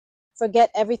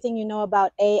Forget everything you know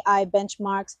about AI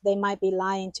benchmarks, they might be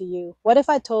lying to you. What if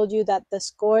I told you that the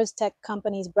scores tech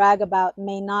companies brag about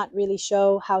may not really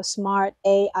show how smart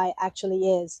AI actually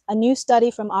is? A new study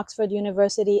from Oxford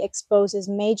University exposes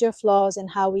major flaws in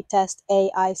how we test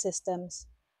AI systems.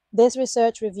 This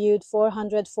research reviewed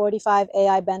 445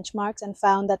 AI benchmarks and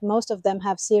found that most of them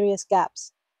have serious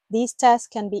gaps. These tests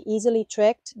can be easily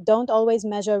tricked, don't always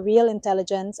measure real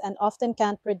intelligence, and often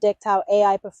can't predict how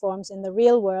AI performs in the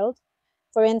real world.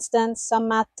 For instance, some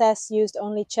math tests used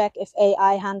only check if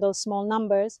AI handles small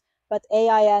numbers, but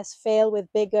AIs fail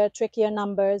with bigger, trickier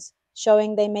numbers,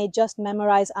 showing they may just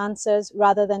memorize answers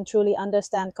rather than truly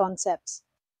understand concepts.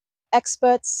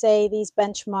 Experts say these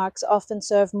benchmarks often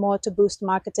serve more to boost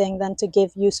marketing than to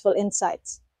give useful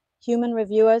insights. Human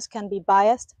reviewers can be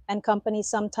biased, and companies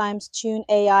sometimes tune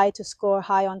AI to score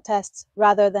high on tests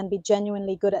rather than be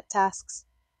genuinely good at tasks.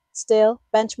 Still,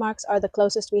 benchmarks are the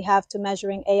closest we have to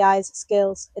measuring AI's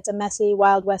skills. It's a messy,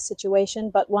 Wild West situation,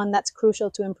 but one that's crucial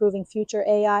to improving future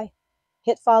AI.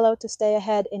 Hit follow to stay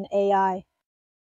ahead in AI.